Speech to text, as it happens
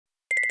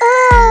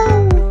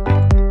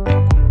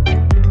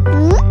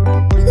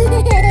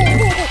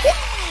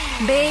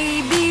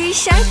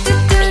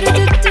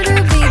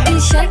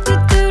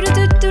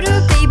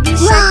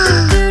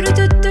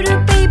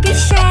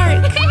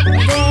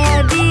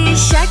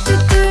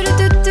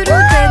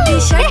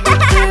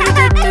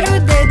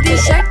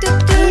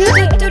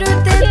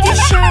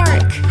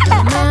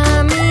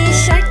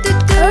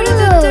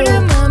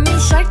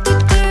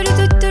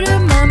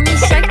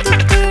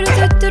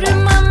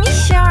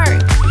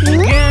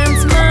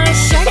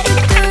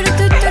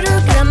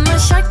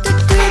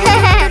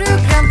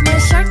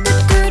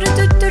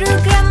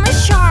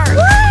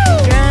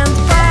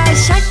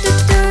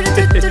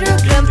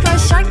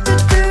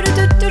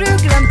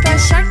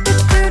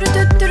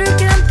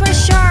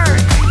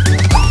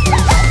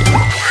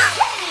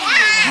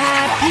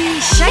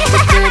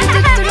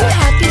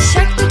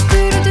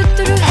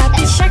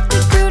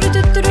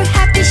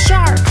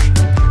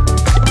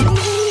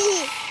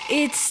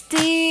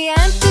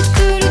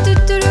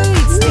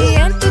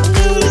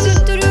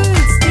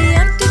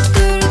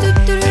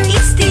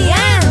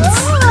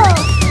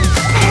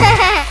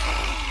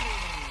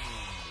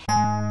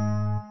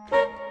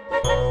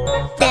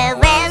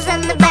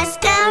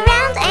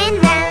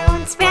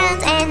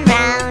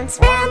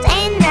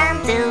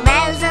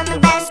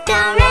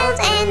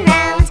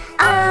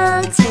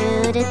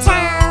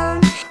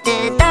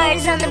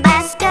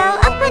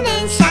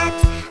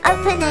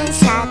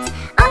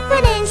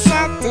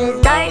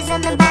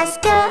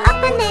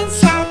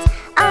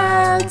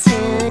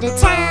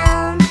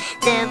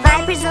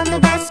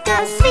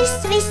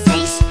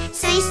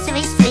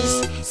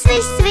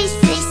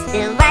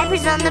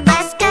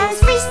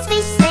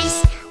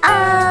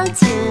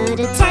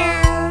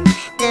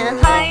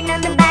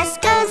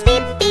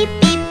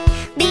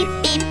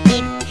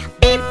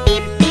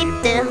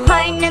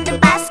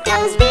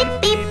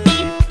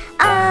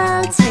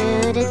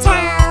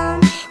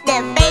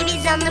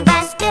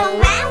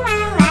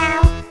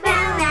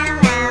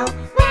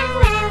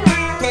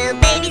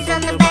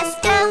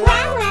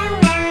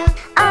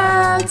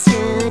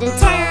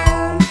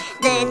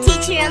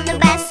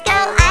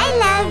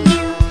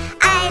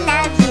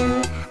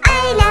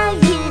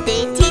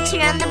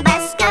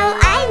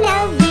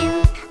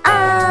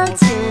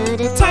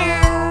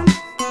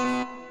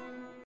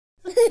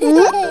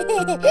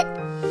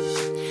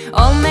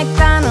Old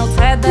MacDonald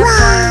had a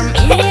farm,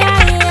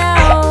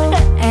 E-I-E-I-O.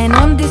 And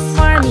on this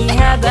farm he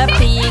had a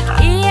pig,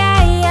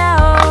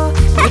 E-I-E-I-O.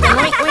 With an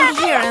oink-oink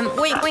here and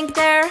oink-oink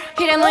there,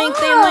 here and oink,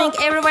 there, oink,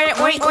 everywhere,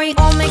 oink-oink.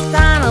 Old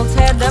MacDonald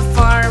had a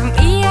farm,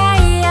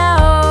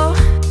 E-I-E-I-O.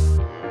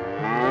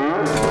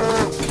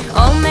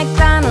 Old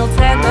MacDonald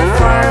had a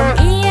farm,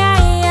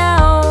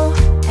 E-I-E-I-O.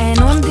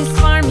 And on this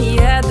farm he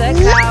had a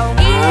cow,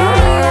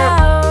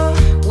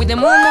 E-I-E-I-O. With a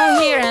moo-moo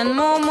here and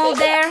moo-moo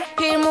there,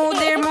 here moo,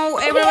 there moo,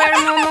 everywhere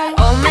moo-moo.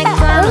 Old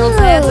MacDonald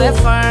had a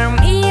farm,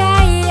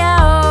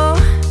 E-I-E-I-O.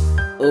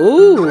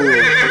 Ooh.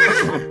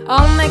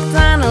 Old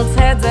MacDonald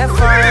had a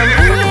farm,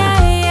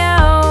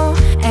 E-I-E-I-O.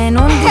 And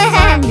on this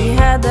farm he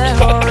had a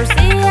horse,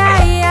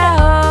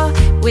 E-I-E-I-O.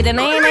 With a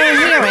neigh-neigh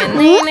here and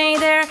neigh-neigh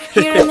there,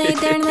 here and neigh,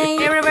 there, neigh,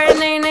 everywhere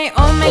neigh-neigh.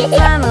 Old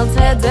MacDonald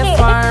had a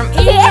farm,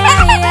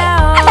 E-I-E-I-O.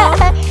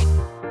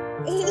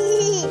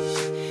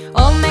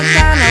 Old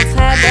MacDonald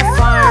had a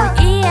farm,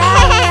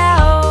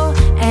 E-I-E-I-O.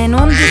 And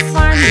on this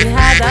farm he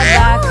had a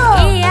duck,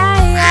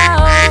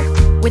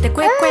 E-I-E-I-O. With a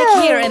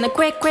quack-quack here and a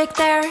quack-quack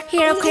there,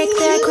 here a quack,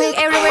 there a quack,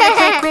 everywhere a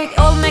quack-quack.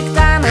 Old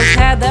MacDonald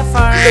had a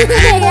farm,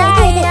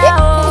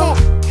 E-I-E-I-O.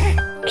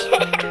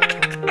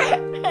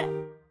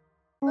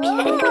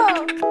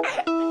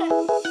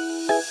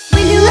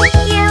 Blue,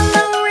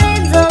 yellow,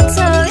 red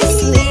tortoise,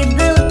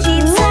 little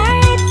kids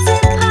are at the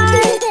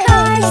park.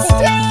 Cars,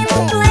 trains,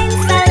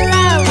 planes are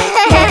loud.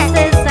 Yes,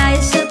 yes, I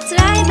should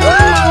try them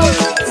all.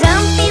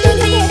 Jump in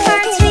the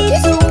car, 3,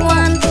 2,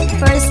 1.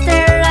 First the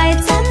right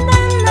and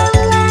then the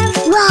left.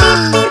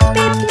 Beep, beep,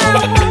 beep, now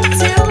home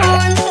to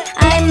home.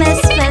 I'm as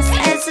fast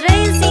as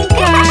racing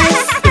cars.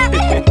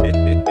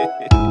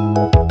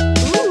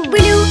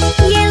 Blue,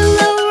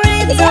 yellow,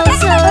 red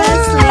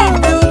tortoise,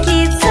 little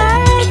kids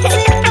are at the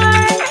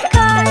park.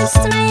 Cars,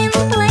 trains,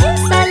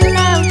 planes are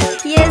loud.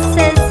 Yes,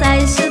 yes, I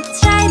should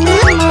try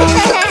them all.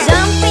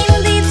 Jump in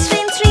the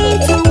train, 3,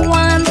 2,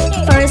 1.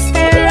 First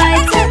the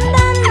right and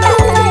then the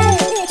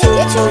left. Choo,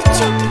 choo,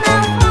 choo,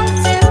 now home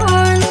to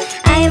home.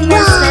 I'm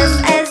as fast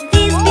as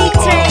these big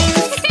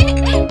trains.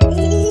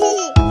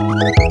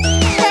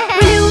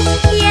 Blue,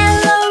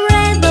 yellow,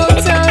 red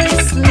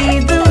tortoise,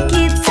 little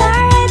kids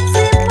are at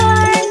the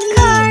park.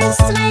 Cars,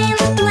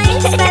 trains,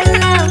 planes are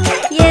loud.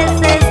 Yes,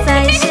 yes, I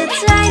should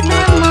try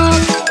them all.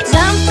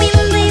 Jump in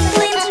the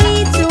plane,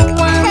 3, 2,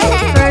 1.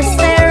 First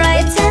the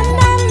right and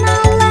then the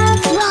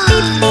left.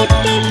 Beep, beep,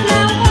 beep,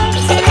 now home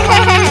to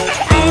home.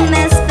 I'm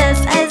as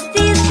fast as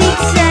these big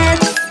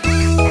jets.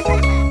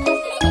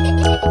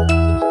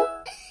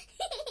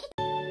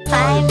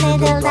 5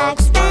 little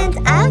ducks went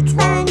out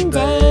one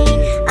day,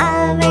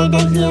 over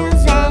the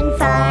hills and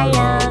far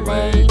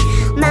away.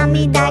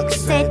 Mommy duck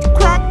said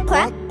quack,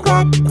 quack,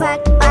 quack,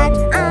 quack, but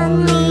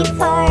only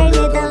 4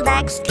 little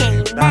ducks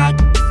came back.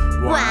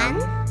 1,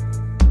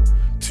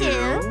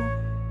 2,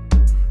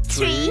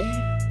 3,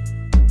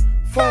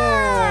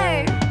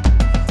 4.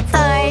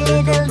 4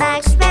 little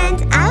ducks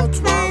went out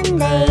one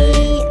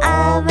day,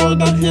 over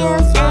the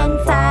hills and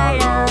far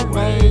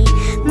away.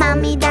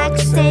 Mommy duck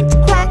said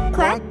quack,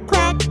 quack,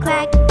 quack,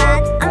 quack,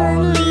 but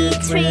only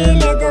 3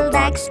 little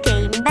ducks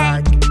came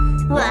back.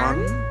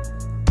 1,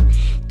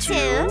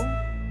 2,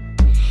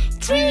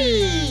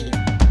 3.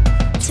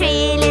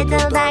 3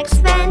 little ducks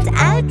went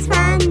out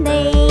one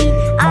day,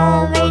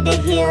 over the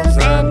hills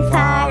and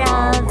far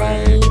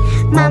away.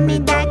 Mommy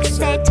duck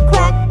said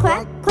quack,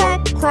 quack,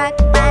 quack, quack,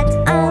 but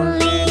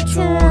only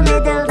 2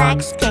 little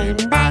ducks came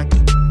back.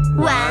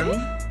 1,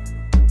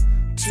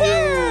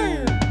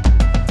 2.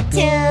 2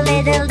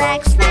 little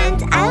ducks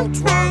went out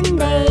one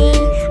day,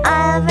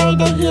 over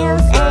the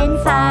hills and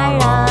far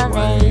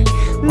away.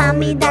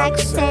 Mommy duck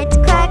said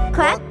quack,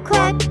 quack,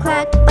 quack,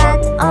 quack,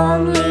 but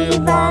only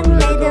 1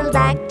 little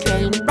duck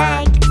came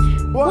back.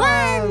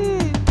 1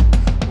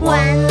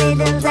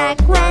 little duck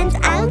went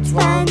out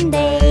one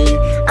day,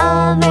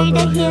 over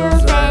the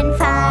hills and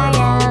far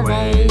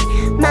away.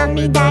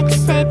 Mommy duck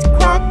said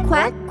quack,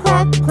 quack,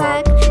 quack,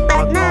 quack,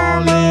 but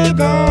no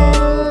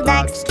little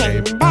ducks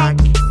came back.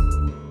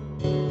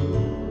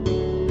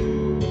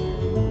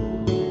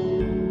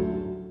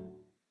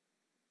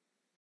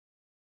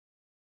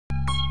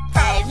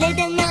 Five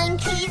little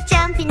monkeys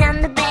jumping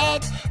on the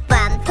bed.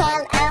 One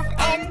fell off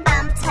and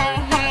bumped her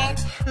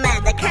head.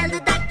 Mother called the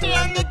doctor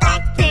and the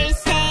doctor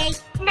said,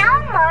 no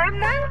more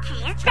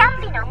monkeys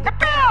jumping on the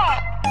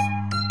bed.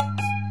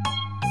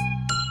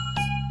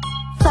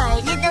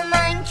 4 little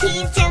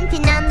monkeys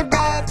jumping on the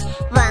bed.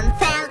 One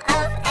fell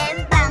off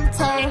and bumped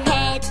her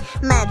head.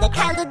 Mother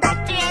called the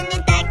doctor and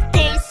the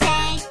doctor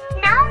said,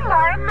 no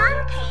more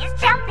monkeys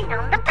jumping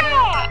on the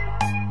bed.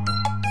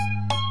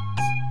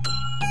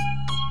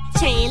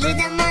 3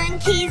 little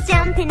monkeys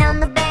jumping on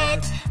the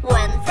bed.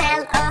 One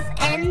fell off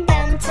and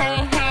bumped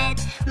her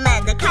head.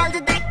 Mother called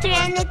the doctor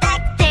and the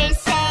doctor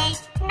said,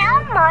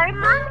 no more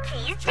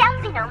monkeys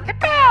jumping on the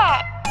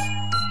bed.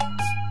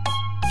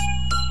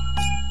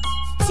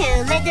 2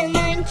 little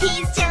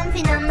monkeys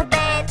jumping on the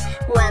bed.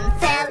 One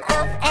fell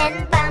off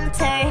and bumped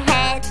her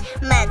head.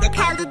 Mother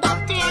called the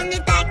doctor and the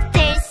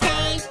doctor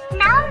said,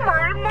 no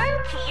more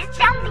monkeys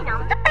jumping on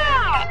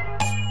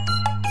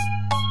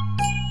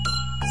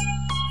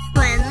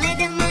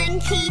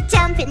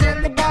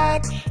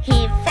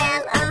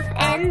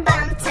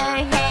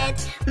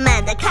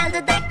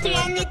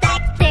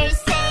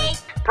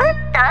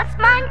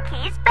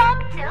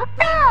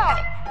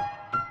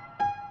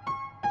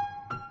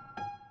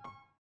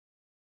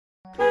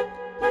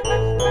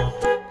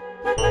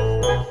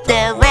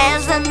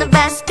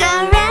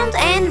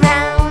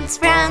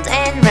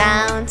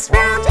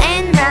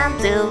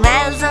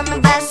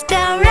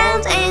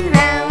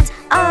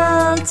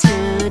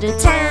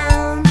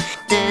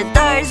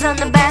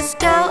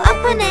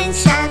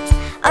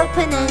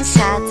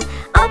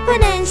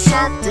and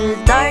shut. The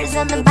doors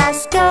on the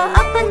bus go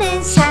open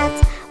and shut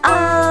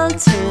all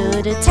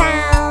through the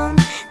town.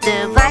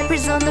 The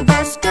wipers on the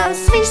bus go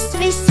swish,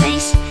 swish,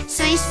 swish,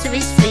 swish,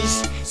 swish, swish,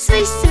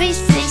 swish, swish,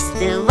 swish.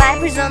 The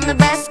wipers on the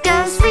bus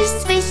go swish,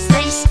 swish,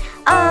 swish,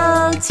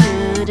 all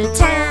through the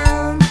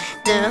town.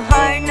 The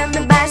horn on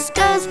the bus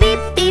goes beep,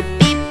 beep,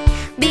 beep,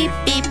 beep,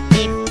 beep,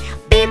 beep,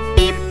 beep,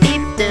 beep,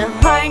 beep. The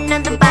horn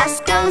on the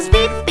bus goes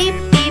beep, beep,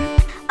 beep,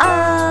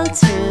 all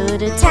through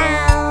the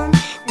town.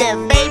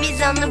 The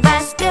babies on the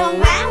bus go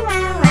wow,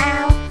 wow,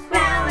 wow,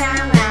 wow,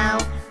 wow, wow,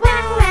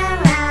 wow,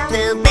 wow, wow.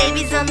 The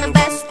babies on the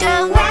bus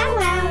go wow,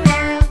 wow,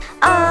 wow,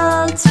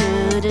 all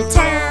through the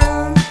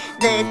town.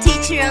 The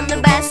teacher on the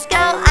bus go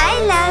I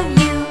love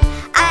you,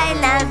 I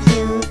love you.